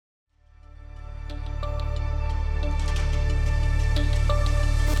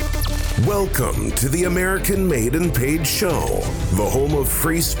Welcome to the American Made and Paid Show, the home of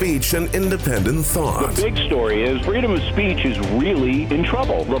free speech and independent thought. The big story is freedom of speech is really in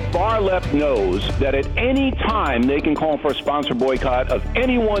trouble. The far left knows that at any time they can call for a sponsor boycott of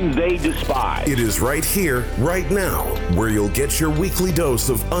anyone they despise. It is right here, right now, where you'll get your weekly dose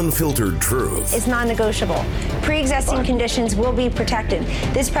of unfiltered truth. It's non-negotiable. Pre-existing conditions will be protected.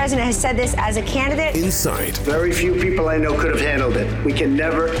 This president has said this as a candidate. Insight. Very few people I know could have handled it. We can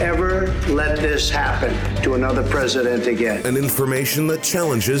never, ever let this happen to another president again. And information that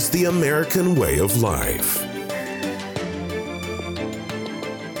challenges the American way of life.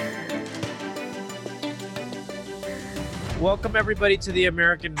 Welcome, everybody, to the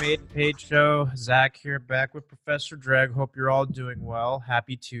American Made and Paid Show. Zach here, back with Professor Dreg. Hope you're all doing well.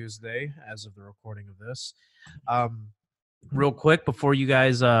 Happy Tuesday, as of the recording of this. Real quick, before you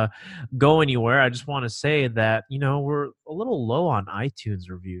guys go anywhere, I just want to say that, we're a little low on iTunes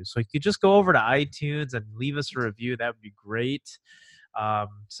reviews. So if you could just go over to iTunes and leave us a review, that would be great.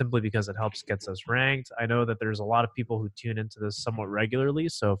 Simply because it gets us ranked. I know that there's a lot of people who tune into this somewhat regularly.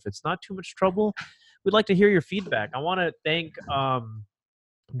 So if it's not too much trouble, we'd like to hear your feedback. I want to thank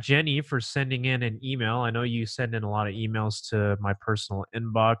Jenny for sending in an email. I know you send in a lot of emails to my personal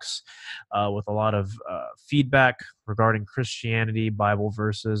inbox with a lot of feedback regarding Christianity, Bible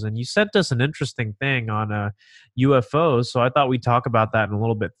verses, and you sent us an interesting thing on UFOs, so I thought we'd talk about that in a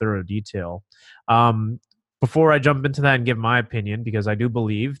little bit thorough detail. Before I jump into that and give my opinion, because I do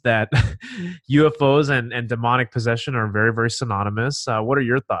believe that UFOs and demonic possession are very, very synonymous. What are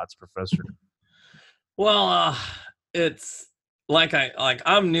your thoughts, Professor? Well, it's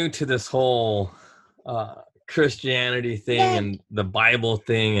I'm new to this whole Christianity thing and the Bible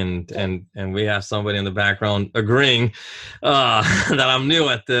thing, and we have somebody in the background agreeing that I'm new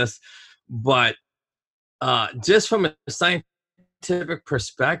at this. But just from a scientific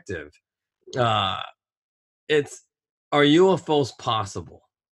perspective, are UFOs possible?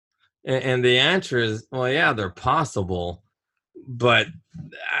 And the answer is, well, yeah, they're possible, but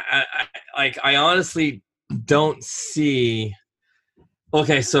I honestly don't see.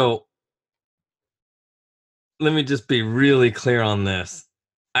 Okay, so let me just be really clear on this.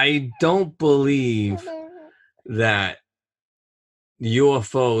 I don't believe that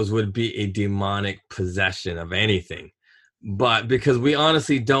UFOs would be a demonic possession of anything. But because we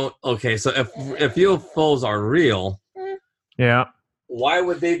honestly don't, okay, so if UFOs are real, yeah, why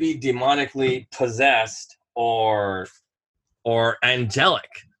would they be demonically possessed or angelic?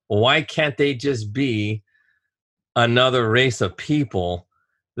 Why can't they just be another race of people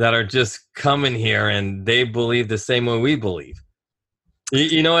that are just coming here and they believe the same way we believe?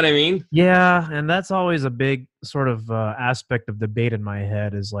 You know what I mean? Yeah, and that's always a big sort of aspect of debate in my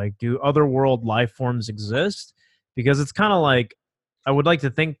head is like, do otherworld life forms exist? Because it's kind of like, I would like to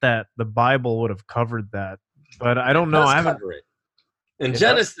think that the Bible would have covered that, but I don't know. I haven't covered it. In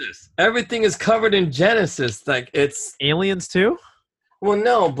Genesis, everything is covered in Genesis. Like it's aliens too? Well,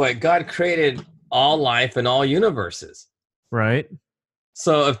 no, but God created all life in all universes. Right.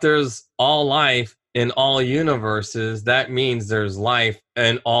 So if there's all life in all universes, that means there's life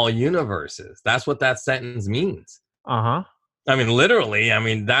in all universes. That's what that sentence means. Uh-huh. I mean, literally,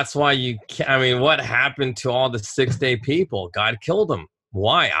 that's why what happened to all the 6-day people? God killed them.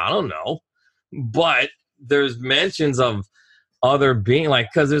 Why? I don't know. But there's mentions of other being,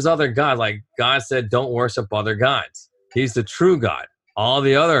 because there's other gods. Like God said, don't worship other gods. He's the true God. All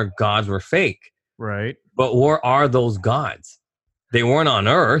the other gods were fake. Right. But where are those gods? They weren't on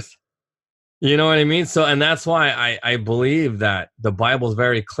earth. You know what I mean? So, and that's why I believe that the Bible is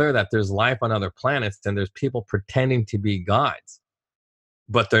very clear that there's life on other planets and there's people pretending to be gods,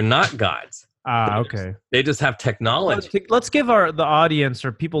 but they're not gods. Okay. They just have technology. Let's give the audience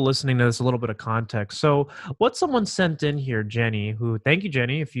or people listening to this a little bit of context. So what someone sent in here, Jenny, thank you,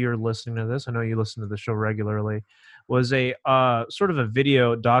 Jenny, if you're listening to this, I know you listen to the show regularly, was a sort of a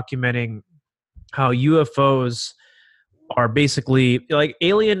video documenting how UFOs are basically like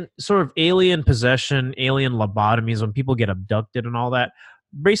alien possession, alien lobotomies, when people get abducted and all that,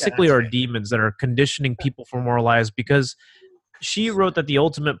 basically are demons that are conditioning people for more lives, because she wrote that the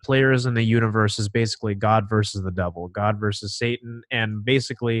ultimate players in the universe is basically God versus the devil, God versus Satan, and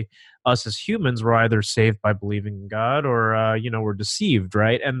basically us as humans were either saved by believing in God or we're deceived,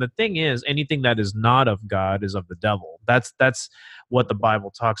 right? And the thing is, anything that is not of God is of the devil. That's what the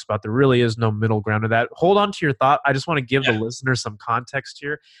Bible talks about. There really is no middle ground to that. Hold on to your thought. I just want to give the listener some context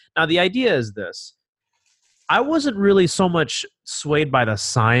here. Now, the idea is this. I wasn't really so much swayed by the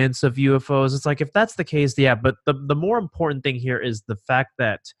science of UFOs. It's like, if that's the case, yeah, but the more important thing here is the fact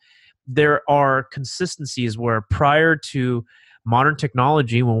that there are consistencies where prior to modern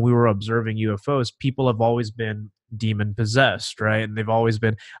technology, when we were observing UFOs, people have always been demon possessed, right? And they've always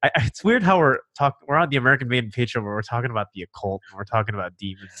been. It's weird how we're on the American Made in Page show where we're talking about the occult and we're talking about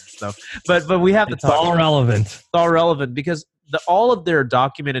demons and stuff. But we have to It's talk. all relevant. It's all relevant because all of their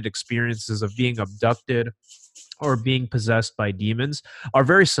documented experiences of being abducted or being possessed by demons are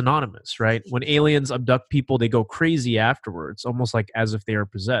very synonymous, right? When aliens abduct people, they go crazy afterwards, almost like as if they are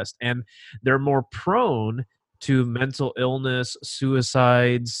possessed. And they're more prone to mental illness,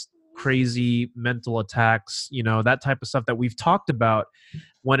 suicides, crazy mental attacks, that type of stuff that we've talked about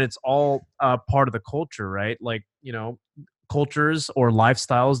when it's all part of the culture, right? Like, cultures or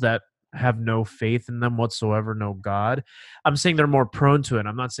lifestyles that have no faith in them whatsoever, no God. I'm saying they're more prone to it.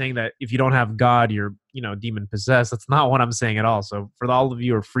 I'm not saying that if you don't have God, you're, demon possessed. That's not what I'm saying at all. So for all of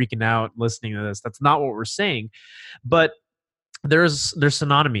you who are freaking out listening to this, that's not what we're saying. But there's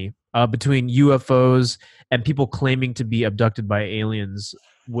synonymy between UFOs and people claiming to be abducted by aliens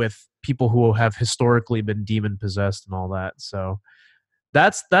with people who have historically been demon possessed and all that. So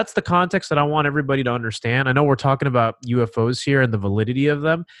that's the context that I want everybody to understand. I know we're talking about UFOs here and the validity of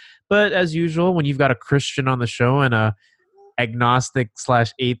them, but as usual, when you've got a Christian on the show and a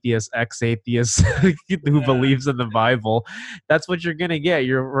agnostic/atheist, ex-atheist who believes in the Bible, that's what you're gonna get.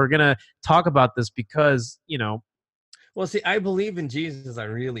 We're gonna talk about this because Well, see, I believe in Jesus. I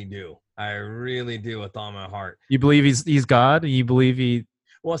really do. I really do with all my heart. You believe he's God, and you believe he.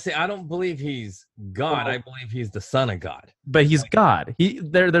 Well, see, I don't believe he's God. I believe he's the Son of God. But he's God.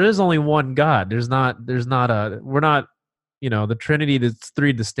 There is only one God. We're not, the Trinity, that's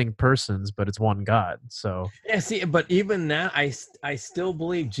three distinct persons, but it's one God. So yeah, see, but even that, I still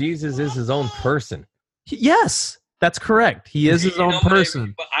believe Jesus is his own person. Yes, that's correct. He is his own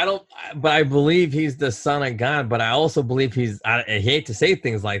person. But I believe he's the Son of God, but I also believe I hate to say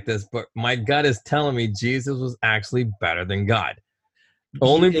things like this, but my gut is telling me Jesus was actually better than God.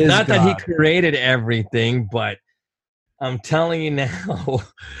 Only not God. That he created everything, but I'm telling you now,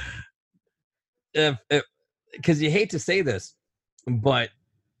 because you hate to say this, but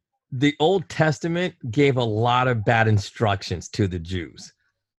the Old Testament gave a lot of bad instructions to the Jews,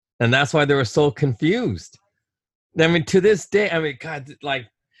 and that's why they were so confused. I mean, to this day, God, like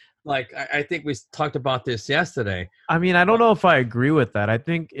I think we talked about this yesterday. I mean, I don't know if I agree with that. I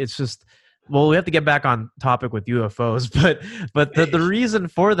think it's just. Well, we have to get back on topic with UFOs, but the reason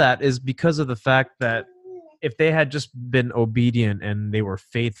for that is because of the fact that if they had just been obedient and they were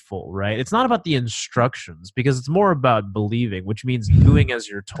faithful, right? It's not about the instructions because it's more about believing, which means doing as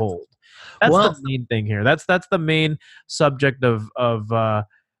you're told. That's the main thing here. That's the main subject of the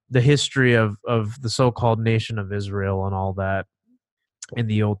history of the so-called nation of Israel and all that in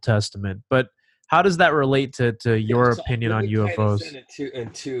the Old Testament. But how does that relate to your opinion on UFOs?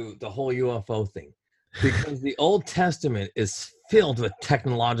 Into the whole UFO thing, because the Old Testament is filled with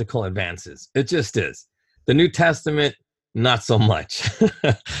technological advances. It just is. The New Testament, not so much.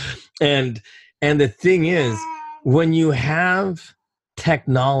 and the thing is, when you have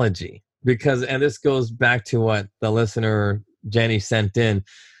technology, and this goes back to what the listener Jenny sent in,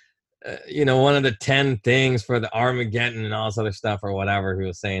 one of the 10 things for the Armageddon and all this other stuff or whatever he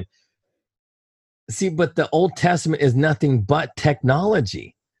was saying. See, but the Old Testament is nothing but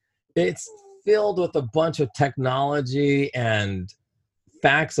technology. It's filled with a bunch of technology and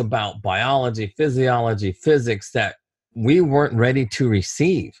facts about biology, physiology, physics that we weren't ready to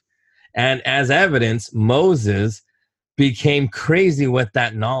receive. And as evidence, Moses became crazy with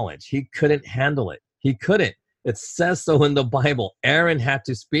that knowledge. He couldn't handle it. He couldn't. It says so in the Bible. Aaron had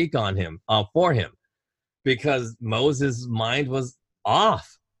to speak for him because Moses' mind was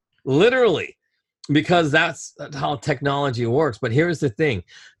off, literally. Because that's how technology works. But here's the thing.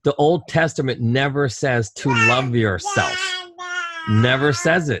 The Old Testament never says to love yourself. Never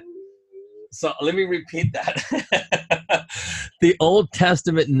says it. So let me repeat that. The Old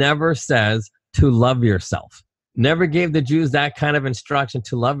Testament never says to love yourself. Never gave the Jews that kind of instruction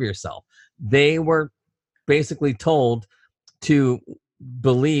to love yourself. They were basically told to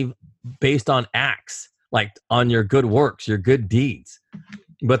believe based on acts, like on your good works, your good deeds.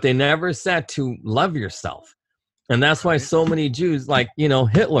 But they never said to love yourself. And that's why so many Jews, like,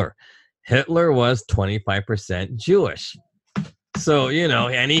 Hitler was 25% Jewish. So,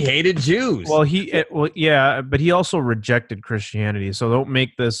 and he hated Jews. Well, but he also rejected Christianity. So don't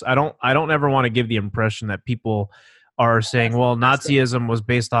make this, I don't ever want to give the impression that people are saying, well, Nazism was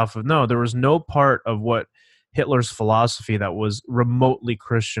based off of, no, there was no part of what Hitler's philosophy that was remotely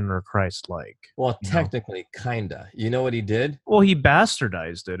Christian or Christ-like. Well, technically, kinda. You know what he did? Well, he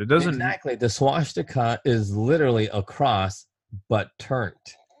bastardized it. It doesn't exactly. The swastika is literally a cross, but turned.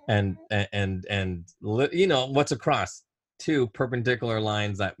 And what's a cross? two perpendicular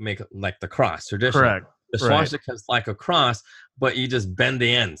lines that make like the cross tradition. Correct. The swastika is like a cross, but you just bend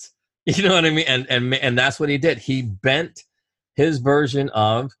the ends. You know what I mean? And that's what he did. He bent his version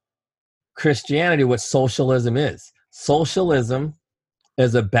of Christianity, what socialism is. Socialism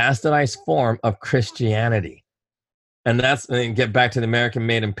is a bastardized form of Christianity. And get back to the American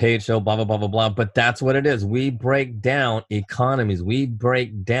Made and Paid show, blah, blah, blah, blah, blah. But that's what it is. We break down economies. We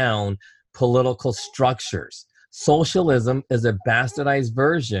break down political structures. Socialism is a bastardized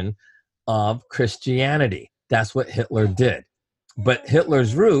version of Christianity. That's what Hitler did. But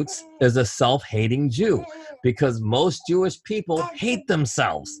Hitler's roots is a self-hating Jew, because most Jewish people hate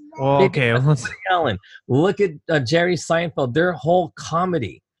themselves. Well, okay. Ellen, look at Jerry Seinfeld. Their whole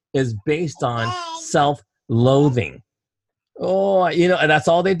comedy is based on self-loathing. Oh, and that's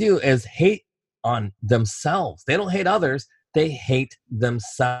all they do is hate on themselves. They don't hate others. They hate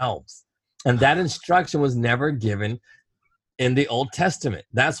themselves. And that instruction was never given in the Old Testament.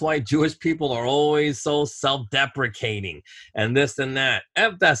 That's why Jewish people are always so self-deprecating and this and that.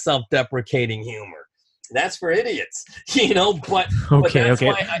 F that self-deprecating humor. That's for idiots, but okay.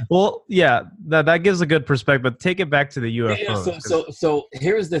 Well, yeah, that gives a good perspective, but take it back to the UFOs. So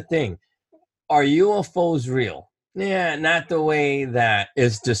here's the thing. Are UFOs real? Yeah, not the way that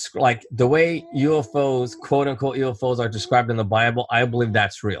is like the way UFOs, quote unquote UFOs, are described in the Bible. I believe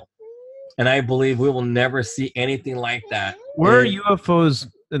that's real. And I believe we will never see anything like that. Where are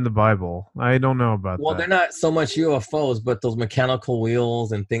UFOs in the Bible? I don't know about that. Well, they're not so much UFOs, but those mechanical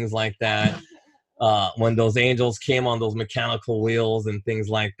wheels and things like that. When those angels came on those mechanical wheels and things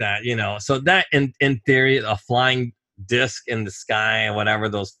like that, So that, in theory, a flying disc in the sky or whatever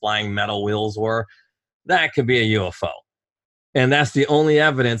those flying metal wheels were, that could be a UFO. And that's the only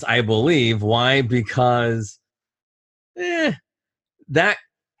evidence, I believe. Why? Because that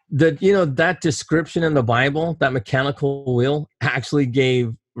description in the Bible, that mechanical wheel, actually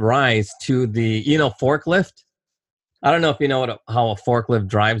gave rise to the, forklift. I don't know if you know how a forklift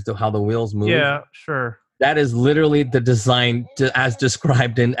drives, how the wheels move. Yeah, sure. That is literally the design as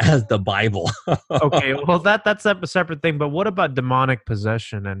described as the Bible. Okay, well, that's a separate thing. But what about demonic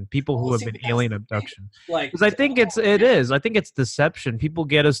possession and people who have been alien abduction? Because I think it is. I think it's deception. People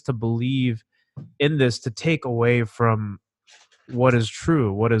get us to believe in this to take away from what is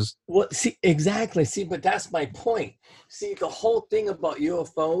true. Exactly. But that's my point. See, the whole thing about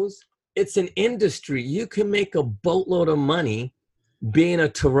UFOs, it's an industry. You can make a boatload of money being a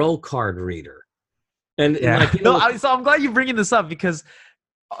tarot card reader. And so I'm glad you're bringing this up, because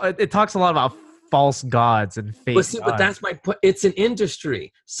it talks a lot about false gods and fake gods. But that's my point. It's an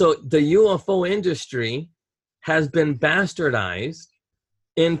industry. So the UFO industry has been bastardized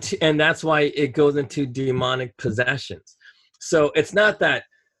and that's why it goes into demonic possessions. So it's not that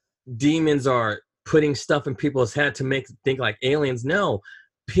demons are putting stuff in people's head to make them think like aliens. No,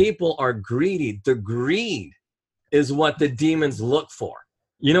 people are greedy. The greed is what the demons look for.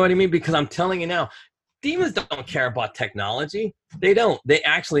 You know what I mean? Because I'm telling you now, demons don't care about technology. They don't. They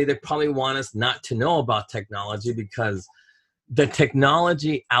probably want us not to know about technology, because the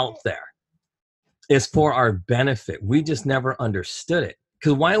technology out there is for our benefit. We just never understood it.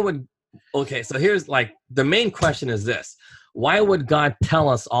 Because so here's the main question is this. Why would God tell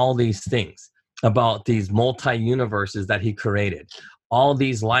us all these things about these multi-universes that he created, all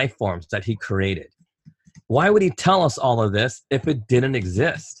these life forms that he created? Why would he tell us all of this if it didn't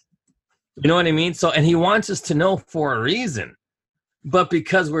exist? You know what I mean? And he wants us to know for a reason. But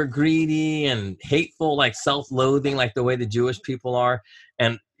because we're greedy and hateful, like self-loathing, like the way the Jewish people are,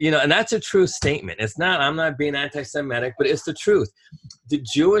 and that's a true statement. It's not, I'm not being anti-Semitic, but it's the truth. The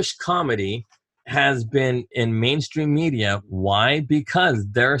Jewish comedy has been in mainstream media. Why? Because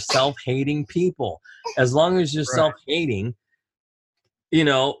they're self-hating people. As long as you're self-hating,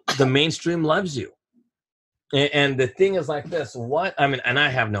 the mainstream loves you. And the thing is like this, and I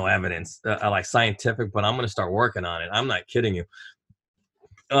have no evidence, scientific, but I'm going to start working on it. I'm not kidding you.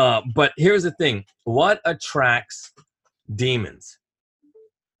 But here's the thing. What attracts demons?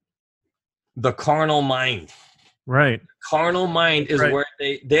 The carnal mind. Right. Carnal mind is where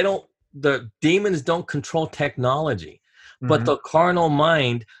the demons don't control technology, but the carnal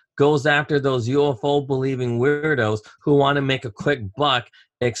mind goes after those UFO believing weirdos who want to make a quick buck,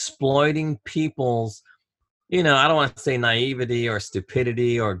 exploiting people's, I don't want to say naivety or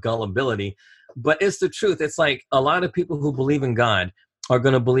stupidity or gullibility, but it's the truth. It's like a lot of people who believe in God are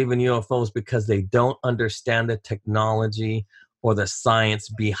going to believe in UFOs because they don't understand the technology or the science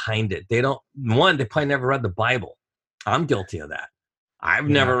behind it. They probably never read the Bible. I'm guilty of that. I've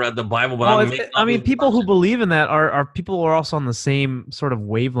never read the Bible, but I mean, people who believe in that are people who are also on the same sort of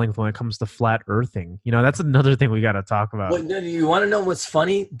wavelength when it comes to flat earthing. You know, that's another thing we got to talk about. Well, you want to know what's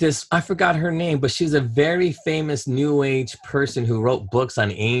funny? I forgot her name, but she's a very famous New Age person who wrote books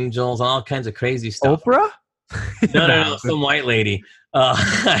on angels and all kinds of crazy stuff. Oprah? No, some white lady.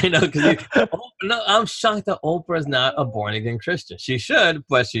 I know, because I'm shocked that Oprah is not a born-again Christian. She should,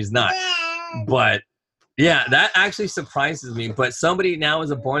 but she's not. But yeah, that actually surprises me. But somebody now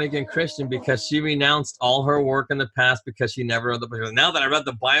is a born-again Christian because she renounced all her work in the past because she never read the Bible. Now that I read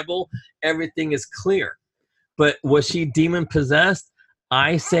the Bible, everything is clear. But was she demon-possessed?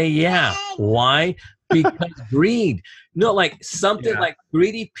 I say yeah. Why? Because greed. No, like something like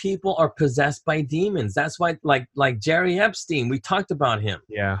greedy people are possessed by demons. That's why, like Jerry Epstein, we talked about him.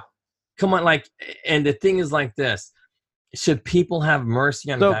 Yeah. Come on, and the thing is like this. Should people have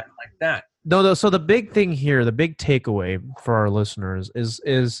mercy on guys like that? No. So the big thing here, the big takeaway for our listeners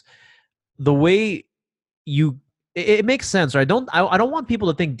is the way it makes sense, right? I don't want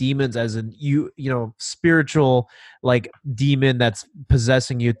people to think demons as in you know, spiritual like demon that's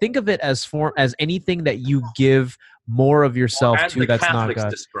possessing you. Think of it as anything that you give more of yourself to that's Catholics not God.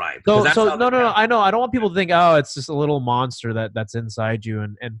 Described, no. I know. I don't want people to think, oh, it's just a little monster that's inside you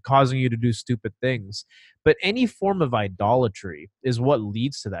and causing you to do stupid things. But any form of idolatry is what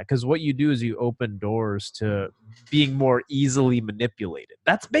leads to that. Because what you do is you open doors to being more easily manipulated.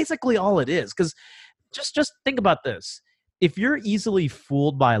 That's basically all it is. Because just think about this. If you're easily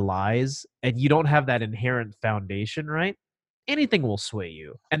fooled by lies and you don't have that inherent foundation, right? Anything will sway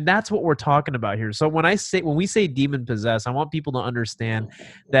you. And that's what we're talking about here. So when we say demon possessed, I want people to understand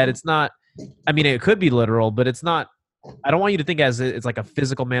that it's not, I mean, it could be literal, but it's not, I don't want you to think it's like a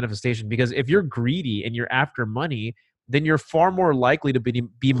physical manifestation, because if you're greedy and you're after money, then you're far more likely to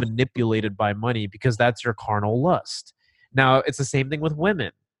be manipulated by money, because that's your carnal lust. Now, it's the same thing with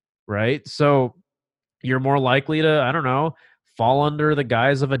women, right? So you're more likely to, I don't know, fall under the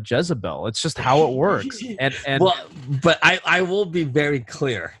guise of a Jezebel. It's just how it works. And well, but I will be very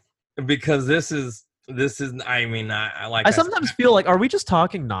clear, because this is I mean, I sometimes feel like, are we just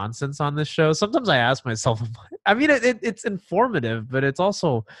talking nonsense on this show? Sometimes I ask myself, I mean, it's informative, but it's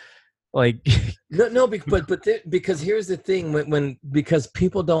also like no, because here's the thing, because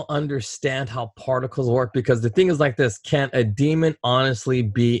people don't understand how particles work. Because the thing is like this: can a demon honestly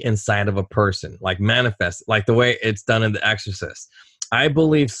be inside of a person, like manifest, like the way it's done in The Exorcist? I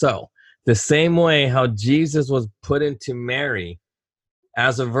believe so. The same way how Jesus was put into Mary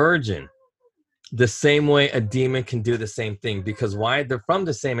as a virgin, the same way a demon can do the same thing. Because why? They're from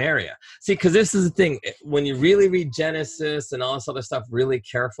the same area. See, because this is the thing: when you really read Genesis and all this other stuff really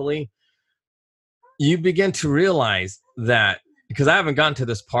carefully, you begin to realize that, because I haven't gotten to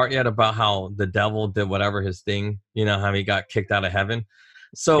this part yet about how the devil did whatever his thing, you know, how he got kicked out of heaven.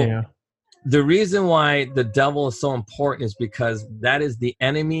 So the reason why the devil is so important is because that is the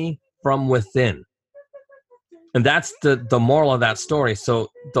enemy from within. And that's the moral of that story. So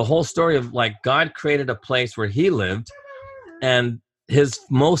the whole story of, like, God created a place where he lived, and his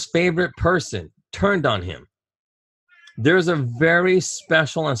most favorite person turned on him. There's a very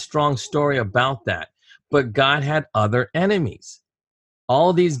special and strong story about that. But God had other enemies.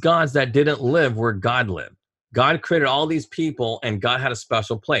 All these gods that didn't live where God lived. God created all these people, and God had a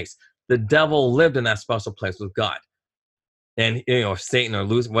special place. The devil lived in that special place with God. And, you know, Satan or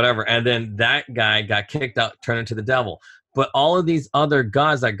Lucifer, whatever. And then that guy got kicked out, turned into the devil. But all of these other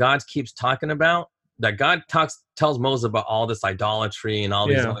gods that God keeps talking about, that God tells Moses about all this idolatry and all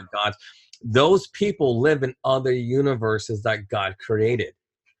these other gods, those people live in other universes that God created.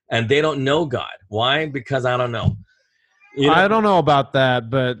 And they don't know God. Why? Because I don't know. You know? I don't know about that,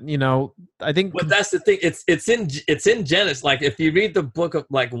 but, you know, I think. But that's the thing. It's in Genesis. Like, if you read the book of,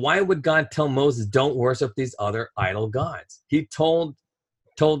 like, why would God tell Moses, don't worship these other idol gods? He told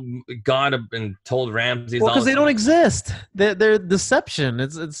God and told Ramses. Well, because they don't exist. They're deception.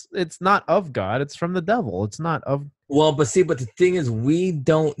 It's not of God. It's from the devil. It's not of. Well, but the thing is, we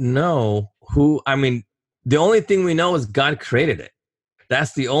don't know who. I mean, the only thing we know is God created it.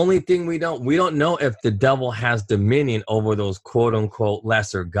 That's the only thing we don't. We don't know if the devil has dominion over those quote unquote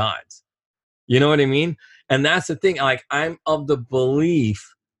lesser gods. You know what I mean? And that's the thing. Like, I'm of the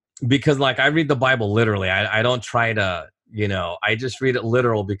belief, because, like, I read the Bible literally. I don't try to, you know, I just read it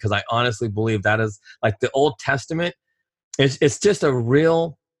literal, because I honestly believe that is, like, the Old Testament. It's just a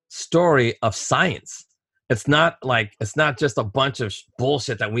real story of science. It's not just a bunch of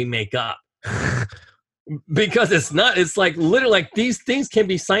bullshit that we make up. Because it's like literally, like, these things can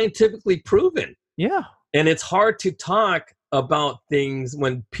be scientifically proven. Yeah. And it's hard to talk about things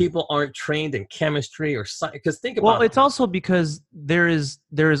when people aren't trained in chemistry or science. Because think about Well, it's also because there is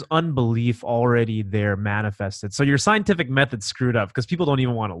unbelief already there manifested. So your scientific method's screwed up because people don't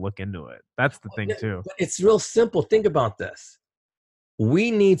even want to look into it. That's the thing too. But it's real simple. Think about this. We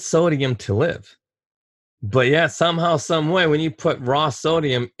need sodium to live. But yeah, somehow, some way, when you put raw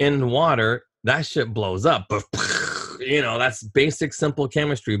sodium in water, that shit blows up. But that's basic, simple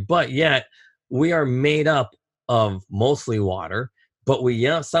chemistry. But yet, we are made up of mostly water, but we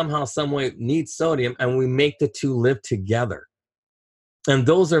somehow, some way need sodium, and we make the two live together. And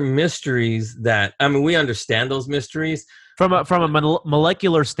those are mysteries that, I mean, we understand those mysteries. From a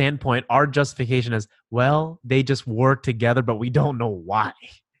molecular standpoint, our justification is, well, they just work together, but we don't know why.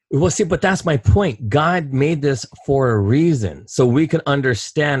 Well, see, but that's my point. God made this for a reason, so we can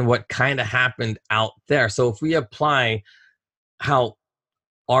understand what kind of happened out there. So if we apply how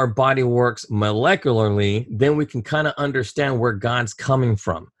our body works molecularly, then we can kind of understand where God's coming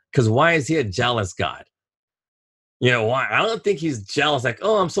from. Because why is he a jealous God? Why? I don't think he's jealous like,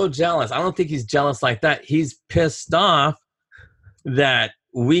 oh, I'm so jealous. I don't think he's jealous like that. He's pissed off that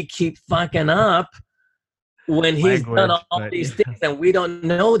we keep fucking up when he's done all these things and we don't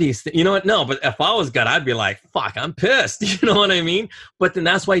know these things. You know what? No, but if I was God, I'd be like, fuck, I'm pissed. You know what I mean? But then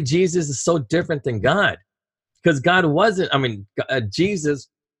that's why Jesus is so different than God. Because Jesus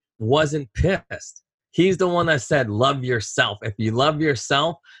wasn't pissed. He's the one that said, love yourself. If you love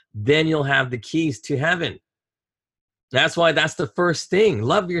yourself, then you'll have the keys to heaven. That's why that's the first thing.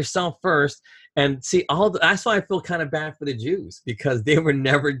 Love yourself first. And see, that's why I feel kind of bad for the Jews, because they were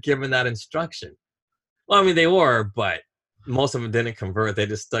never given that instruction. Well, I mean, they were, but most of them didn't convert. They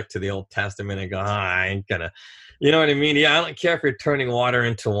just stuck to the Old Testament and go, I ain't gonna, you know what I mean? Yeah, I don't care if you're turning water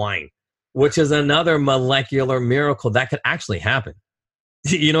into wine, which is another molecular miracle that could actually happen.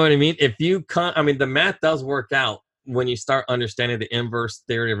 You know what I mean? The math does work out when you start understanding the inverse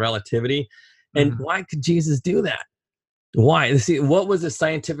theory of relativity. And why could Jesus do that? Why? See, what was the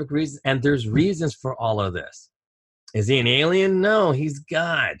scientific reason? And there's reasons for all of this. Is he an alien? No, he's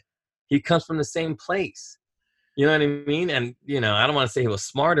God. He comes from the same place. You know what I mean? And, I don't want to say he was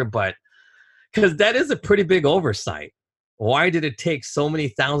smarter, but because that is a pretty big oversight. Why did it take so many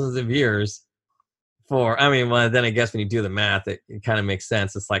thousands of years then I guess when you do the math, it kind of makes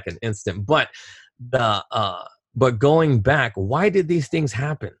sense. It's like an instant. But but going back, why did these things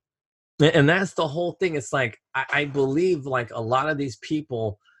happen? And that's the whole thing. It's like, I believe like a lot of these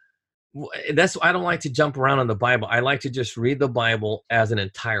people, I don't like to jump around on the Bible. I like to just read the Bible as an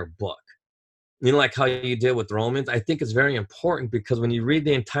entire book. Like how you did with Romans. I think it's very important because when you read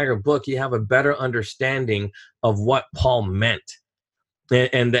the entire book, you have a better understanding of what Paul meant.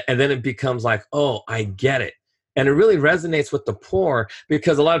 And then it becomes like, oh, I get it. And it really resonates with the poor,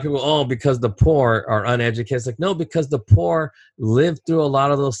 because a lot of people, because the poor are uneducated. It's like, no, because the poor live through a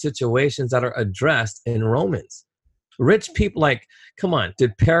lot of those situations that are addressed in Romans. Rich people, like, come on,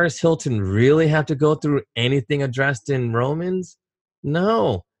 did Paris Hilton really have to go through anything addressed in Romans?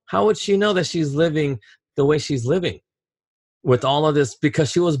 No. How would she know that she's living the way she's living with all of this? Because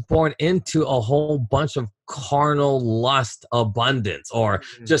she was born into a whole bunch of carnal lust abundance, or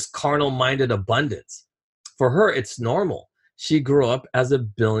just carnal-minded abundance. For her, it's normal. She grew up as a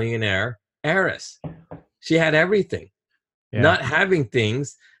billionaire heiress. She had everything. Yeah. Not having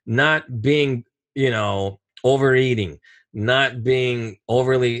things, not being, overeating, not being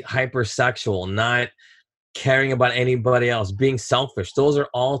overly hypersexual, not caring about anybody else, being selfish. Those are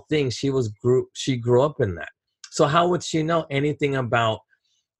all things she grew up in that. So how would she know anything about,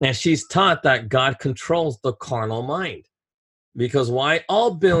 and she's taught that God controls the carnal mind. Because why?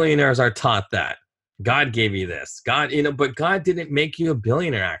 All billionaires are taught that. God gave you this. God, but God didn't make you a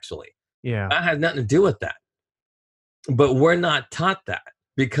billionaire, actually. Yeah. That had nothing to do with that. But we're not taught that,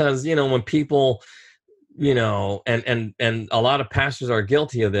 because, when people, and a lot of pastors are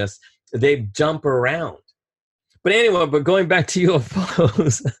guilty of this, they jump around. But anyway, going back to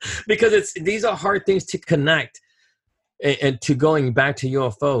UFOs, because these are hard things to connect, and to going back to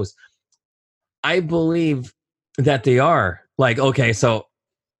UFOs, I believe that they are like, okay, so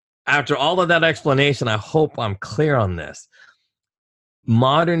after all of that explanation, I hope I'm clear on this.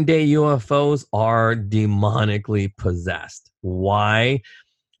 Modern day UFOs are demonically possessed. Why?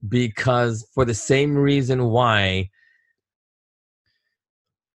 Because for the same reason why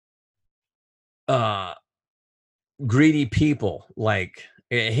greedy people, like,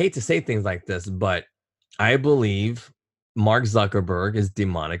 I hate to say things like this, but I believe Mark Zuckerberg is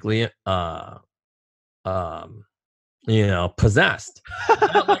demonically possessed.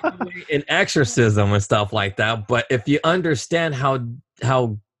 Not like in exorcism and stuff like that. But if you understand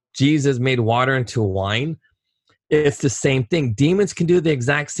how Jesus made water into wine, It's the same thing. Demons can do the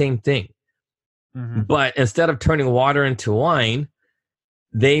exact same thing. Mm-hmm. But instead of turning water into wine,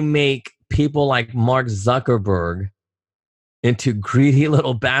 they make people like Mark Zuckerberg into greedy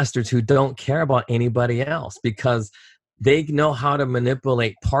little bastards who don't care about anybody else because they know how to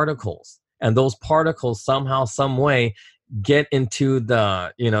manipulate particles. And those particles somehow, some way get into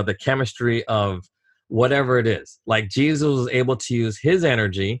the chemistry of whatever it is. Like Jesus was able to use his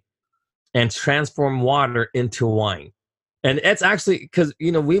energy and transform water into wine. And it's actually because,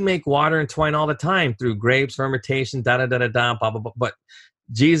 we make water into wine all the time through grapes, fermentation, blah, blah, blah. But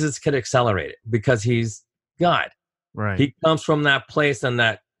Jesus could accelerate it because he's God. Right. He comes from that place and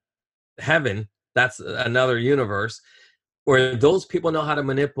that heaven. That's another universe where those people know how to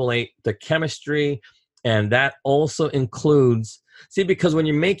manipulate the chemistry. And that also includes, because when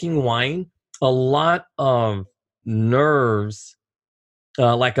you're making wine, a lot of nerves,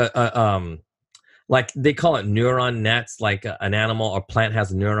 like they call it neuron nets, like an animal or plant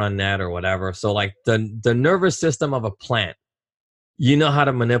has a neuron net or whatever. So like the nervous system of a plant, you know how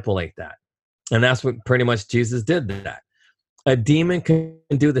to manipulate that. And that's what pretty much Jesus did that. A demon can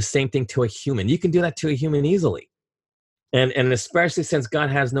do the same thing to a human. You can do that to a human easily. And especially since God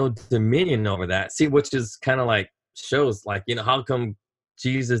has no dominion over that. See, which is kind of like shows like, how come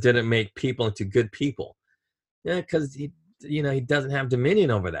Jesus didn't make people into good people? Yeah, because he doesn't have dominion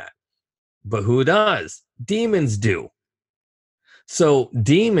over that. But who does? Demons do. So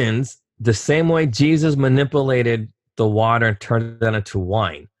demons, the same way Jesus manipulated the water and turned it into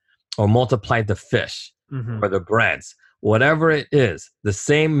wine, or multiplied the fish or the breads, whatever it is, the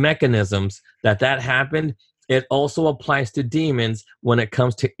same mechanisms that happened, it also applies to demons when it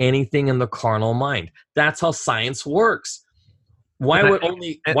comes to anything in the carnal mind. That's how science works.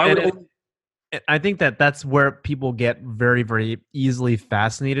 I think that's where people get very, very easily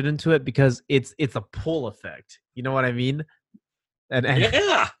fascinated into it because it's a pull effect. You know what I mean? And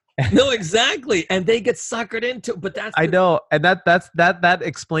yeah. No, exactly. And they get suckered into it, but I know. And that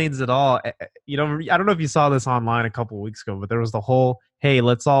explains it all. I don't know if you saw this online a couple of weeks ago, but there was the whole, hey,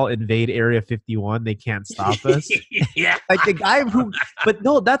 let's all invade Area 51. They can't stop us. Yeah. Like the guy but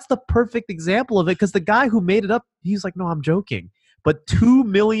no, that's the perfect example of it because the guy who made it up, he's like, no, I'm joking. But 2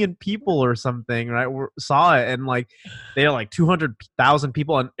 million people or something, right, saw it, and like they're like 200,000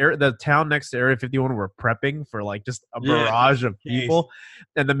 people, and the town next to Area 51 were prepping for like just a barrage of people,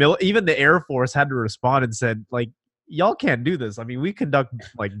 and even the Air Force had to respond and said like, y'all can't do this. I mean, we conduct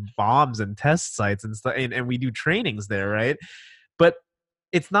like bombs and test sites and stuff, and we do trainings there, right? But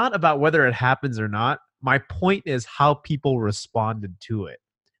it's not about whether it happens or not. My point is how people responded to it.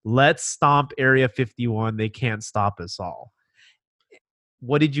 Let's stomp Area 51. They can't stop us all.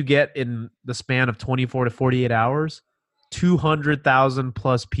 What did you get in the span of 24 to 48 hours? 200,000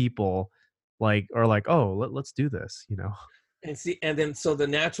 plus people are like, oh, let's do this, And then so the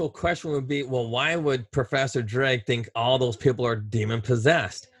natural question would be, well, why would Professor Drake think all those people are demon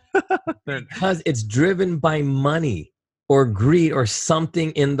possessed? Because it's driven by money or greed or something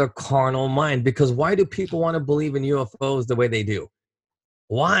in the carnal mind. Because why do people want to believe in UFOs the way they do?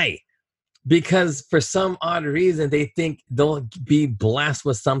 Why? Because for some odd reason, they think they'll be blessed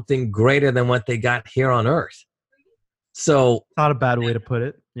with something greater than what they got here on Earth. So, not a bad way to put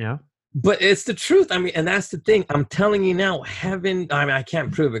it. Yeah. But it's the truth. I mean, and that's the thing. I'm telling you now, heaven, I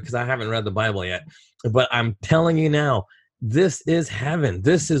can't prove it because I haven't read the Bible yet. But I'm telling you now, this is heaven.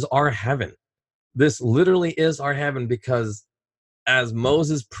 This is our heaven. This literally is our heaven because as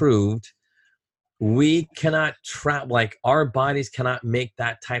Moses proved, we cannot like our bodies cannot make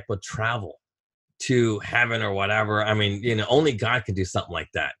that type of travel to heaven or whatever. I mean, only God can do something like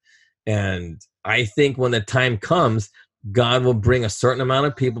that. And I think when the time comes, God will bring a certain amount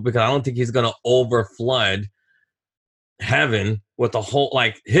of people because I don't think he's going to overflood heaven with a whole,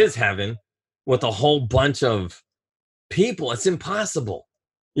 like his heaven with a whole bunch of people. It's impossible.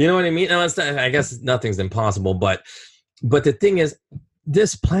 You know what I mean? No, I guess nothing's impossible, but the thing is,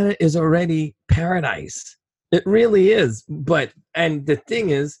 this planet is already paradise. It really is. And the thing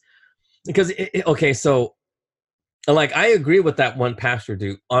is, because, so, like, I agree with that one pastor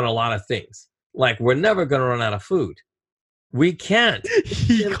dude on a lot of things. Like, we're never going to run out of food. We can't.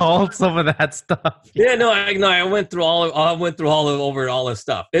 He called some of that stuff. Yeah, I went through all this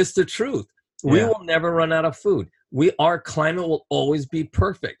stuff. It's the truth. Yeah. We will never run out of food. Our climate will always be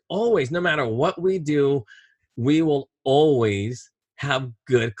perfect. Always, no matter what we do, we will always have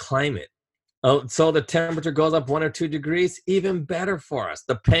good climate. So the temperature goes up 1 or 2 degrees, even better for us.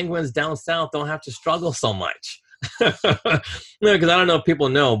 The penguins down south don't have to struggle so much. Because I don't know if people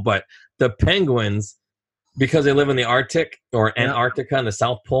know, but the penguins, because they live in the Arctic or Antarctica in the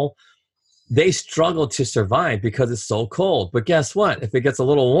South Pole, they struggle to survive because it's so cold. But guess what? If it gets a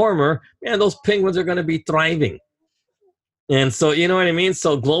little warmer, man, those penguins are going to be thriving. And so, you know what I mean?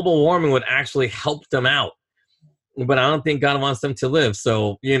 So global warming would actually help them out. But I don't think God wants them to live.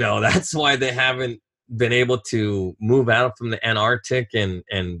 So, you know, that's why they haven't been able to move out from the Antarctic and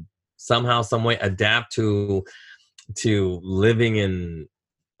somehow, some way adapt to living in,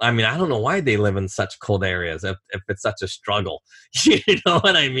 I mean, I don't know why they live in such cold areas if it's such a struggle. You know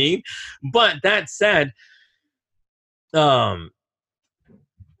what I mean? But that said, our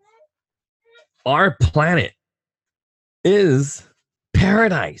planet is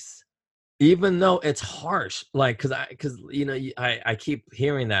paradise, even though it's harsh. Like, because you know, I keep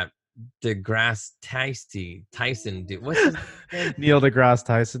hearing that deGrasse Tyson dude. What's his name? Neil deGrasse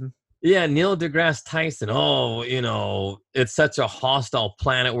Tyson. Yeah, Neil deGrasse Tyson. Oh, you know, it's such a hostile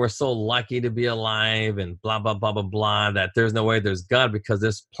planet. We're so lucky to be alive and blah, blah, blah, blah, blah, that there's no way there's God because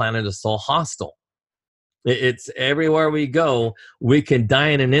this planet is so hostile. It's everywhere we go, we can die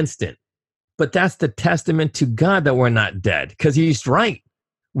in an instant. But that's the testament to God that we're not dead, because he's right.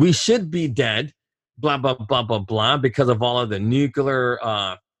 We should be dead, blah, blah, blah, blah, blah, because of all of the nuclear,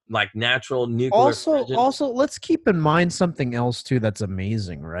 like natural nuclear. Also, let's keep in mind something else too that's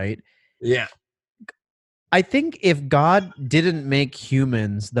amazing, right? Yeah. I think if God didn't make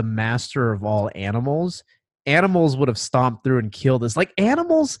humans the master of all animals, animals would have stomped through and killed us. Like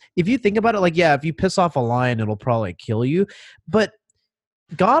animals, if you think about it, like, yeah, if you piss off a lion, it'll probably kill you. But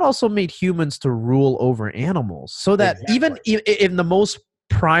God also made humans to rule over animals, so that even in the most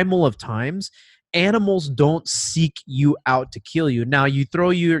primal of times, animals don't seek you out to kill you. Now, you throw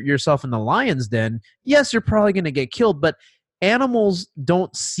yourself in the lion's den, yes, you're probably going to get killed, but animals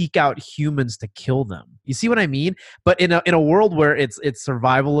don't seek out humans to kill them. You see what I mean? But in a world where it's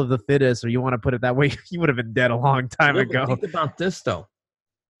survival of the fittest, or you want to put it that way, you would have been dead a long time ago. Think about this though.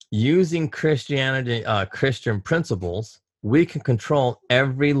 Using Christianity, Christian principles, we can control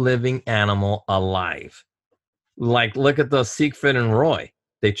every living animal alive. Like, look at the Siegfried and Roy.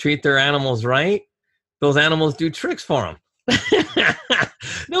 They treat their animals right. Those animals do tricks for them.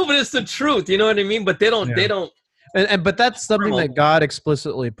 No, but it's the truth. You know what I mean? But they don't. Yeah. They don't. But that's something that God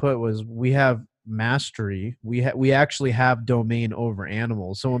explicitly put, was we have mastery. We actually have domain over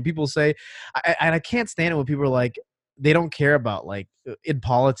animals. So when people say, I can't stand it when people are like, they don't care about, like, in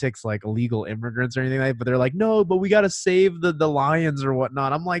politics, like illegal immigrants or anything like that, but they're like, no, but we got to save the lions or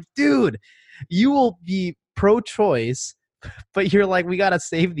whatnot. I'm like, dude, you will be pro-choice, but you're like, we got to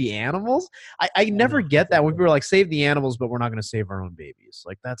save the animals? I never get that when people are like, save the animals, but we're not going to save our own babies.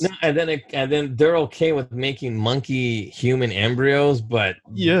 Like, that's... No, and then they're okay with making monkey human embryos, but...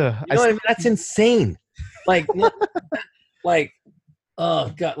 Yeah. You know what I mean? That's insane. Like, like...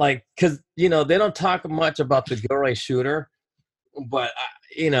 Oh God! Like, because you know they don't talk much about the Gilroy shooter, but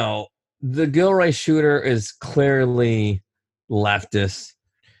you know the Gilroy shooter is clearly leftist.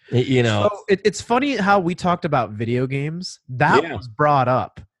 You know, so it's funny how we talked about video games. That was brought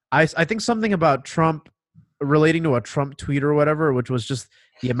up. I think something about Trump relating to a Trump tweet or whatever, which was just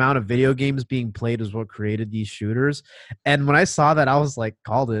the amount of video games being played is what created these shooters. And when I saw that, I was like,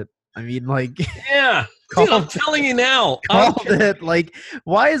 called it. I mean, like, yeah. Dude, I'm telling you now. Called it. Like,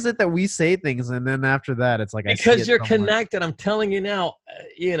 why is it that we say things and then after that it's like, because you're connected. I'm telling you now.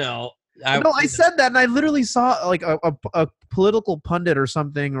 You know, I said that, and I literally saw like a political pundit or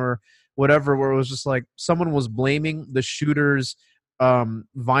something or whatever, where it was just like someone was blaming the shooter's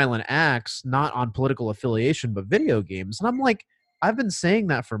violent acts not on political affiliation but video games, and I'm like, I've been saying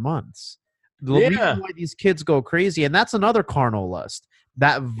that for months. The reason why these kids go crazy, and that's another carnal lust,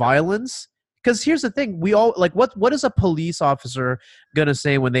 that violence. Because here's the thing, we all like, what is a police officer gonna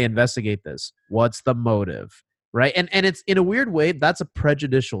say when they investigate this? What's the motive, right? And it's, in a weird way, that's a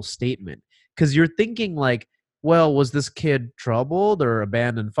prejudicial statement, because you're thinking like, well, was this kid troubled or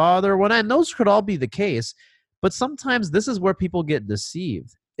abandoned father? And those could all be the case, but sometimes this is where people get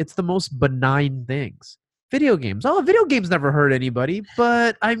deceived. It's the most benign things. Video games. Oh, video games never hurt anybody,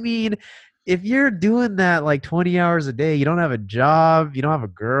 but I mean, if you're doing that like 20 hours a day, you don't have a job, you don't have a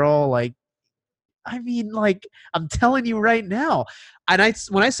girl, like, I mean, like, I'm telling you right now. And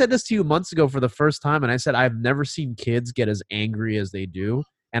when I said this to you months ago for the first time, and I said, I've never seen kids get as angry as they do.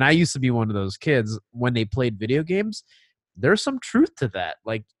 And I used to be one of those kids when they played video games. There's some truth to that.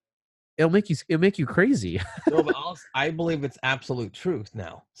 Like, it'll make you crazy. No, but I believe it's absolute truth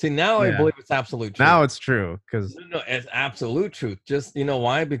now. See, now I believe it's absolute truth. Now it's true. Because no, it's absolute truth. Just, you know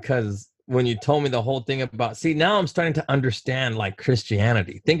why? Because when you told me the whole thing about, see, now I'm starting to understand like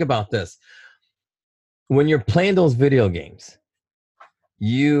Christianity. Think about this. When you're playing those video games,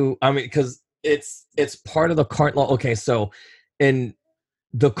 because it's part of the cardinal. Okay, so in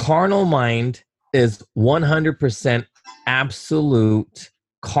the carnal mind is 100% absolute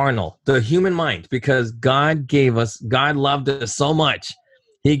carnal, the human mind, because God loved us so much.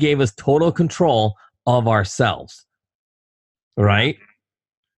 He gave us total control of ourselves, right?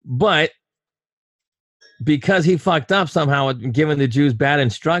 But because he fucked up somehow and giving the Jews bad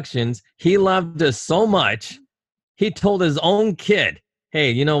instructions, he loved us so much, he told his own kid, hey,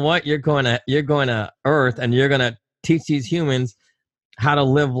 you know what? You're going to Earth and you're going to teach these humans how to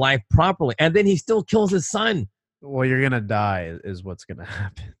live life properly. And then he still kills his son. Well, you're going to die is what's going to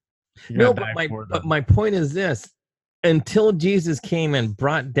happen. No, but my point is this. Until Jesus came and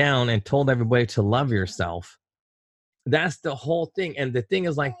brought down and told everybody to love yourself, that's the whole thing. And the thing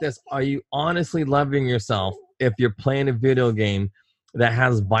is like this. Are you honestly loving yourself if you're playing a video game that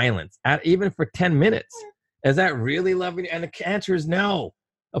has violence, even for 10 minutes? Is that really loving you? And the answer is no.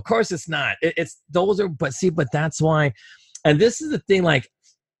 Of course it's not. But that's why. And this is the thing, like,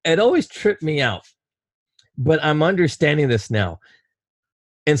 it always tripped me out. But I'm understanding this now.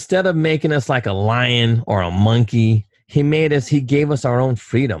 Instead of making us like a lion or a monkey, he gave us our own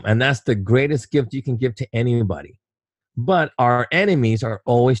freedom. And that's the greatest gift you can give to anybody. But our enemies are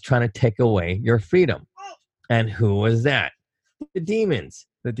always trying to take away your freedom. And who is that? The demons.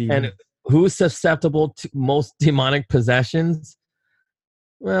 And who's susceptible to most demonic possessions?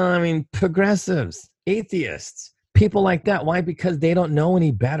 Well, I mean, progressives, atheists, people like that. Why? Because they don't know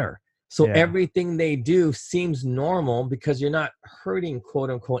any better. So everything they do seems normal because you're not hurting, quote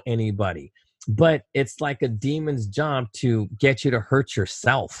unquote, anybody. But it's like a demon's job to get you to hurt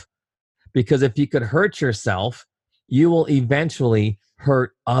yourself. Because if you could hurt yourself, you will eventually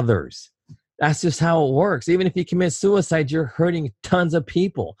hurt others. That's just how it works. Even if you commit suicide, you're hurting tons of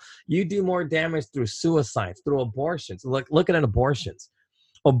people. You do more damage through suicides, through abortions. Look at abortions.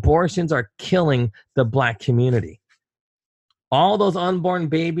 Abortions are killing the Black community. All those unborn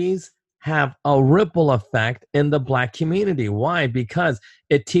babies have a ripple effect in the Black community. Why? Because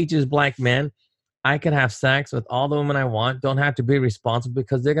it teaches Black men, I can have sex with all the women I want, don't have to be responsible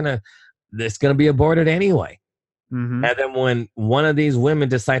because it's gonna be aborted anyway. Mm-hmm. And then when one of these women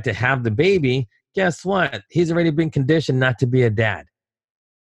decide to have the baby, guess what? He's already been conditioned not to be a dad.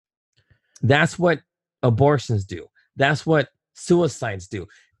 That's what abortions do. That's what suicides do.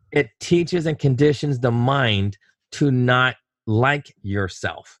 It teaches and conditions the mind to not like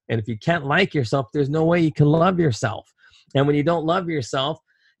yourself. And if you can't like yourself, there's no way you can love yourself. And when you don't love yourself,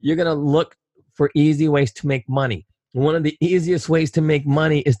 you're going to look for easy ways to make money. One of the easiest ways to make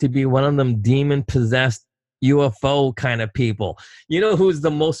money is to be one of them demon-possessed UFO kind of people. You know who's the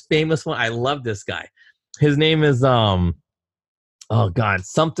most famous one? I love this guy. His name is something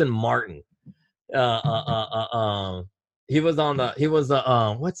Martin. He was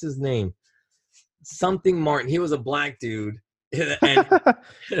what's his name? Something Martin. He was a Black dude. And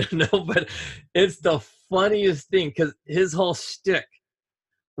no, but it's the funniest thing because his whole shtick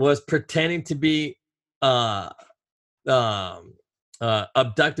was pretending to be abducted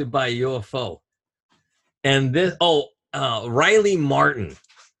by a UFO. And this, Riley Martin.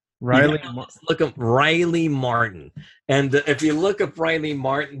 Look up Riley Martin. And if you look up Riley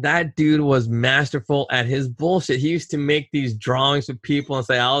Martin, that dude was masterful at his bullshit. He used to make these drawings of people and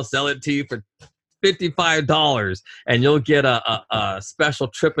say, I'll sell it to you for $55 and you'll get a special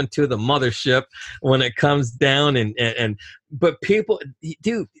trip into the mothership when it comes down. But people,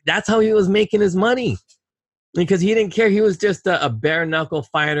 dude, that's how he was making his money. Because he didn't care. He was just a bare knuckle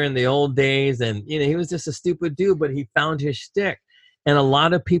fighter in the old days. And, he was just a stupid dude, but he found his shtick. And a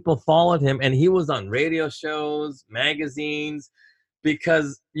lot of people followed him. And he was on radio shows, magazines,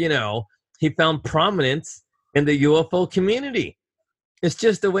 because, he found prominence in the UFO community. It's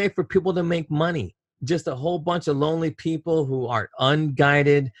just a way for people to make money. Just a whole bunch of lonely people who are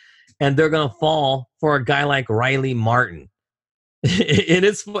unguided. And they're going to fall for a guy like Riley Martin. And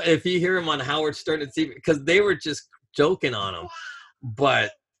it's if you hear him on Howard Stern and TV, because they were just joking on him,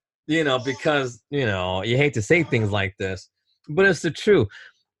 but because you hate to say things like this, but it's the truth.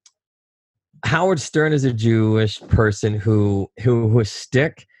 Howard Stern is a Jewish person whose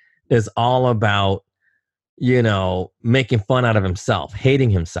shtick is all about making fun out of himself,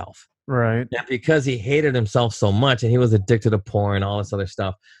 hating himself, right? And because he hated himself so much, and he was addicted to porn, all this other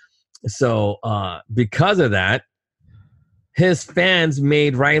stuff, so because of that, his fans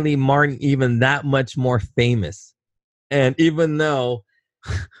made Riley Martin even that much more famous. And even though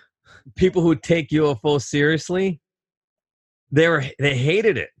people who take UFO seriously, they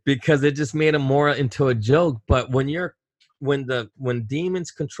hated it because it just made him more into a joke. But when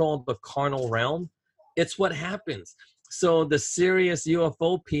demons control the carnal realm, it's what happens. So the serious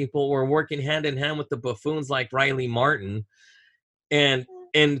UFO people were working hand in hand with the buffoons like Riley Martin, and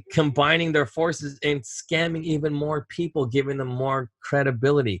and combining their forces and scamming even more people, giving them more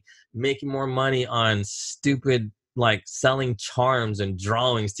credibility, making more money on stupid, like selling charms and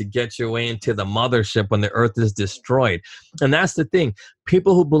drawings to get your way into the mothership when the earth is destroyed. And that's the thing.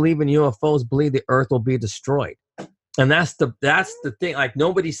 People who believe in UFOs believe the earth will be destroyed. And that's the thing. Like,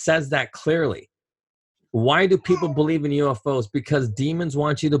 nobody says that clearly. Why do people believe in UFOs? Because demons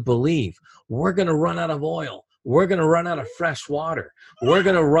want you to believe we're going to run out of oil. We're going to run out of fresh water. We're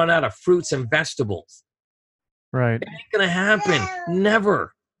going to run out of fruits and vegetables. Right. It ain't going to happen.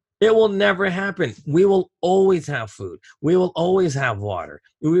 Never. It will never happen. We will always have food. We will always have water.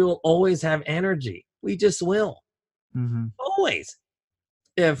 We will always have energy. We just will. Mm-hmm. Always.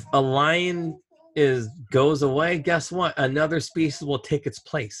 If a lion goes away, guess what? Another species will take its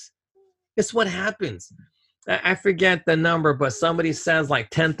place. It's what happens. I forget the number, but somebody says like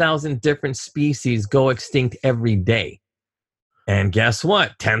 10,000 different species go extinct every day. And guess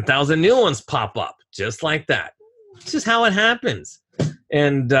what? 10,000 new ones pop up just like that. It's just how it happens.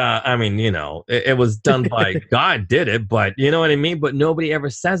 And I mean, you know, it was done by God did it, but you know what I mean? But nobody ever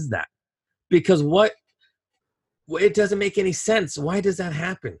says that, because it doesn't make any sense. Why does that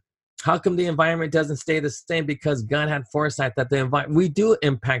happen? How come the environment doesn't stay the same? Because God had foresight that we do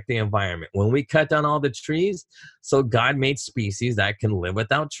impact the environment when we cut down all the trees. So God made species that can live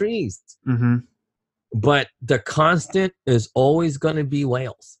without trees. Mm-hmm. But the constant is always going to be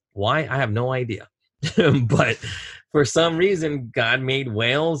whales. Why? I have no idea. But for some reason, God made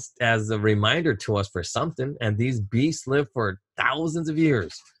whales as a reminder to us for something. And these beasts live for thousands of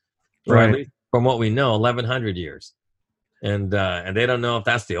years. Or at least from what we know, 1,100 years. And they don't know if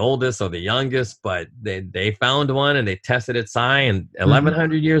that's the oldest or the youngest, but they found one and they tested its eye, and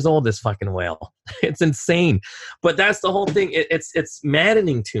 1,100 years old, this fucking whale. It's insane. But that's the whole thing. It's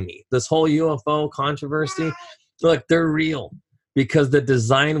maddening to me, this whole UFO controversy. Look, they're real because the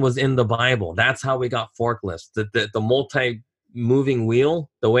design was in the Bible. That's how we got forklifts. The multi-moving wheel,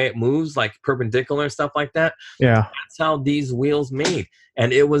 the way it moves, like perpendicular and stuff like that. Yeah. That's how these wheels made.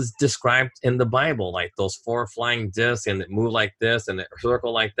 And it was described in the Bible, like those 4 flying discs, and it moved like this and it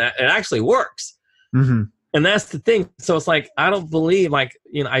circle like that. It actually works. Mm-hmm. And that's the thing. So it's like, I don't believe, like,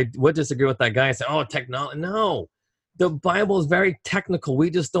 you know, I would disagree with that guy and say, oh, technology. No, the Bible is very technical. We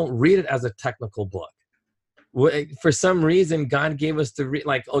just don't read it as a technical book. For some reason, God gave us to read,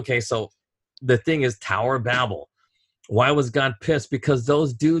 like, okay, so the thing is Tower of Babel. Why was God pissed? Because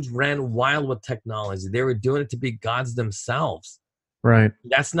those dudes ran wild with technology. They were doing it to be gods themselves. Right.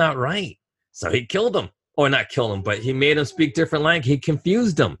 That's not right. So he killed them. Or not killed them, but he made them speak different language. He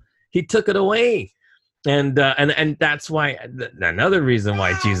confused them. He took it away. And that's why, another reason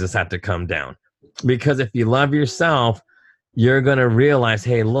why Jesus had to come down. Because if you love yourself, you're going to realize,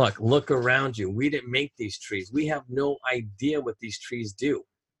 hey, look around you. We didn't make these trees. We have no idea what these trees do.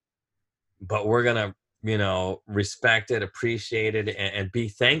 But we're going to, you know, respect it, appreciate it, and be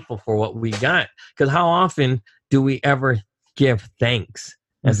thankful for what we got. Because how often do we ever give thanks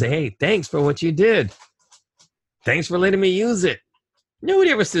and say, hey, thanks for what you did. Thanks for letting me use it.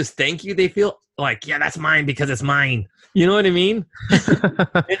 Nobody ever says thank you. They feel like, yeah, that's mine because it's mine. You know what I mean?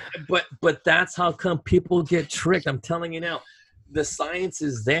 but that's how come people get tricked. I'm telling you now, the science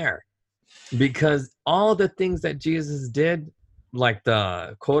is there because all the things that Jesus did, like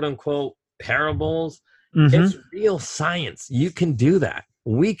the quote unquote parables, it's real science. You can do that.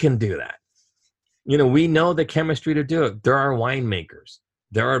 We can do that. You know, we know the chemistry to do it. There are winemakers.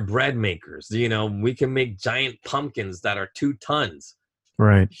 There are bread makers. You know, we can make giant pumpkins that are 2 tons.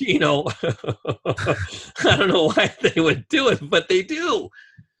 Right. You know, I don't know why they would do it, but they do.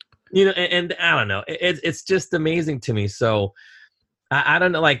 You know, and I don't know. It's just amazing to me. So I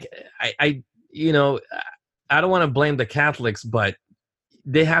don't know. Like I you know, I don't want to blame the Catholics, but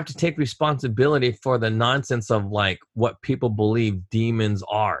they have to take responsibility for the nonsense of like what people believe demons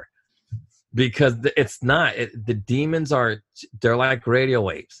are. Because it's not. The demons they're like radio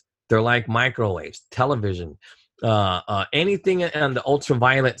waves. They're like microwaves, television, anything on the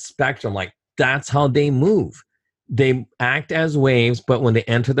ultraviolet spectrum. Like that's how they move. They act as waves, but when they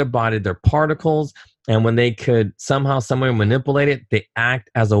enter their body, they're particles. And when they could somehow, somewhere manipulate it, they act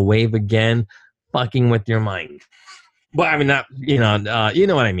as a wave again, fucking with your mind. Well, I mean, not, you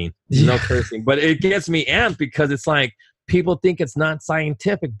know what I mean. No cursing, but it gets me amped because it's like people think it's not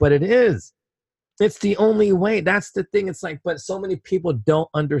scientific, but it is. It's the only way. That's the thing. It's like, but so many people don't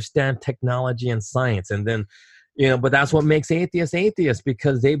understand technology and science. And then, you know, but that's what makes atheists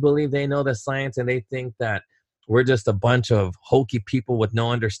because they believe they know the science and they think that we're just a bunch of hokey people with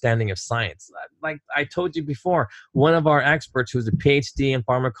no understanding of science. Like I told you before, one of our experts who's a PhD in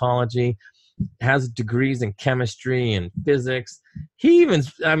pharmacology, has degrees in chemistry and physics.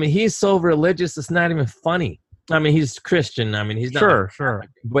 He's so religious, it's not even funny. I mean, he's Christian. I mean, he's not. Sure.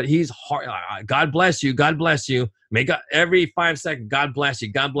 But he's hard. God bless you. God bless you. May God, every 5 seconds, God bless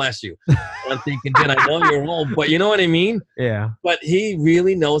you. God bless you. I'm thinking, then I know you're wrong, but you know what I mean? Yeah. But he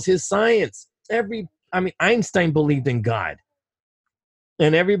really knows his science. Einstein believed in God.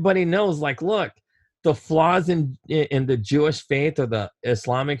 And everybody knows, like, look, the flaws in the Jewish faith or the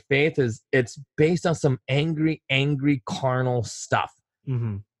Islamic faith it's based on some angry, carnal stuff.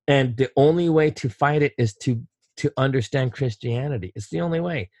 Mm-hmm. And the only way to fight it is to understand Christianity. It's the only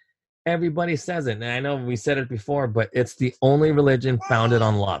way. Everybody says it. And I know we said it before, but it's the only religion founded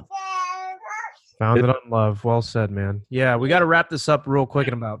on love. Founded on love. Well said, man. Yeah, we got to wrap this up real quick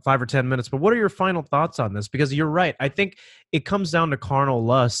in about 5 or 10 minutes. But what are your final thoughts on this? Because you're right. I think it comes down to carnal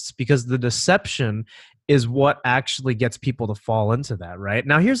lusts, because the deception is what actually gets people to fall into that, right?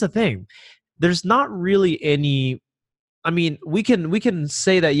 Now, here's the thing. There's not really any... I mean, we can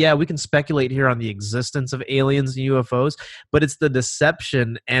say that, yeah, we can speculate here on the existence of aliens and UFOs, but it's the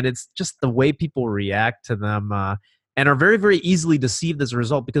deception and it's just the way people react to them and are very, very easily deceived as a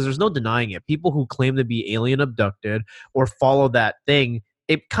result, because there's no denying it. People who claim to be alien abducted or follow that thing,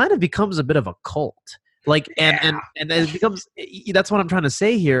 it kind of becomes a bit of a cult. Like, and it becomes, that's what I'm trying to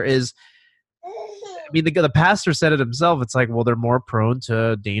say here is, I mean, the pastor said it himself. It's like, well, they're more prone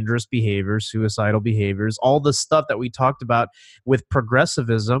to dangerous behaviors, suicidal behaviors, all the stuff that we talked about with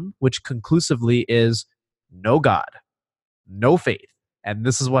progressivism, which conclusively is no God, no faith. And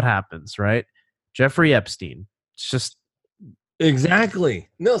this is what happens, right? Jeffrey Epstein. It's just... Exactly.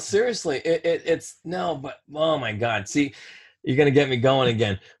 No, seriously. It's no, but oh my God. See, you're going to get me going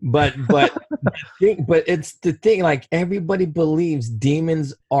again. But it's the thing, like, everybody believes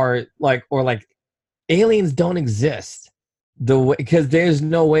demons are like aliens don't exist because there's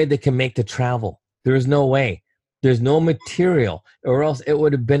no way they can make the travel. There's no way. There's no material, or else it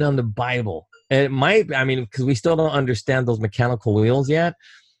would have been on the Bible. And it might, because we still don't understand those mechanical wheels yet.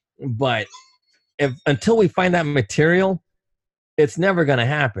 But until we find that material, it's never going to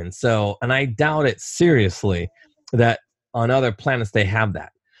happen. So, and I doubt it seriously that on other planets they have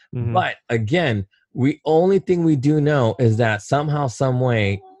that. Mm-hmm. But again, only thing we do know is that somehow, some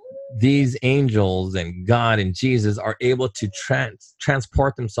way, these angels and God and Jesus are able to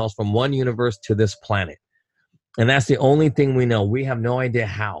transport themselves from one universe to this planet. And that's the only thing we know. We have no idea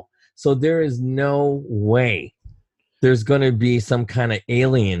how. So there is no way there's going to be some kind of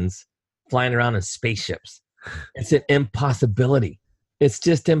aliens flying around in spaceships. It's an impossibility. It's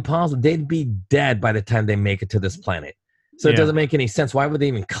just impossible. They'd be dead by the time they make it to this planet. So It doesn't make any sense. Why would they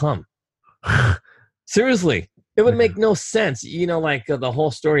even come? Seriously. It would make no sense. You know, like the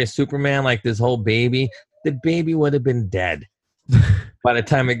whole story of Superman, like this whole baby, the baby would have been dead by the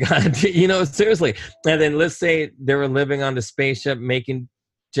time it got to, seriously. And then let's say they were living on the spaceship, making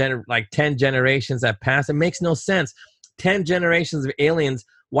 10 generations that pass. It makes no sense. 10 generations of aliens,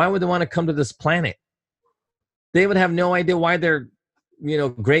 why would they want to come to this planet? They would have no idea why their,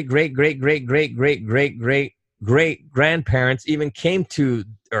 great grandparents even came to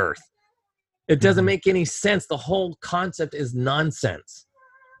Earth. It doesn't make any sense. The whole concept is nonsense.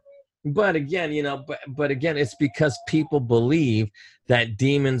 But again, but again, it's because people believe that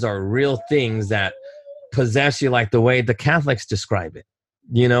demons are real things that possess you, like the way the Catholics describe it.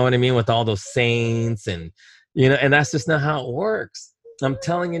 You know what I mean? With all those saints and, and that's just not how it works. I'm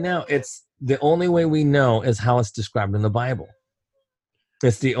telling you now, it's the only way we know is how it's described in the Bible.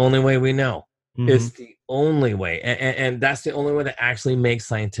 It's the only way we know. Mm-hmm. It's the only way. And that's the only way that actually makes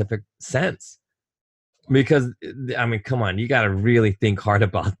scientific sense. Because, come on, you got to really think hard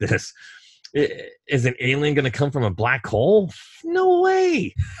about this. Is an alien going to come from a black hole? No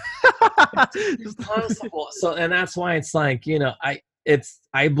way. It's impossible. So, and that's why it's like,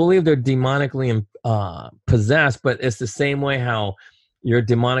 I believe they're demonically possessed, but it's the same way how you're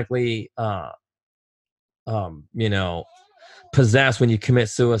demonically, possessed when you commit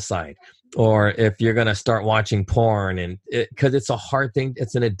suicide. Or if you're going to start watching porn, and because it's a hard thing,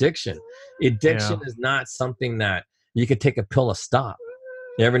 it's an addiction. Addiction is not something that you could take a pill to stop.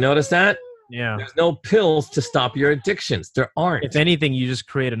 You ever notice that? Yeah. There's no pills to stop your addictions. There aren't. If anything, you just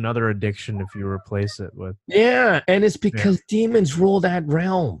create another addiction if you replace it with. Yeah. And it's because demons rule that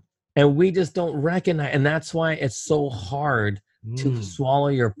realm and we just don't recognize. And that's why it's so hard to swallow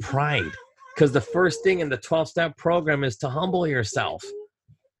your pride. Because the first thing in the 12-step program is to humble yourself.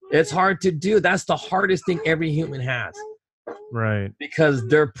 It's hard to do. That's the hardest thing every human has. Right. Because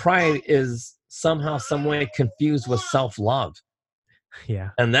their pride is somehow, some way confused with self-love. Yeah.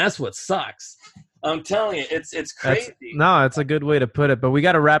 And that's what sucks. I'm telling you, it's crazy. It's a good way to put it. But we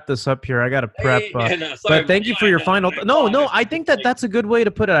got to wrap this up here. I got to prep. Sorry, but thank you for your final. No, I think that's a good way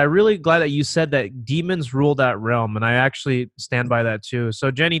to put it. I'm really glad that you said that demons rule that realm, and I actually stand by that too.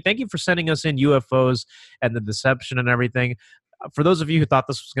 So Jenny, thank you for sending us in UFOs and the deception and everything. For those of you who thought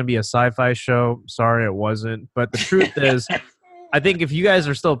this was going to be a sci-fi show, sorry it wasn't. But the truth is, I think if you guys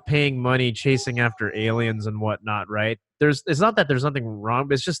are still paying money chasing after aliens and whatnot, right? It's not that there's nothing wrong,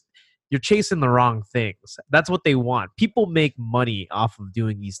 but it's just you're chasing the wrong things. That's what they want. People make money off of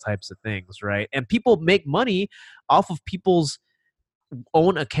doing these types of things, right? And people make money off of people's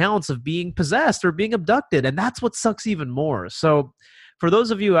own accounts of being possessed or being abducted. And that's what sucks even more. So for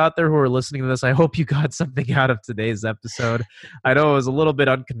those of you out there who are listening to this, I hope you got something out of today's episode. I know it was a little bit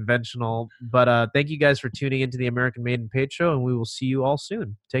unconventional, but thank you guys for tuning into the American Made and Paid Show, and we will see you all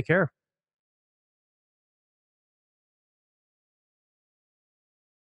soon. Take care.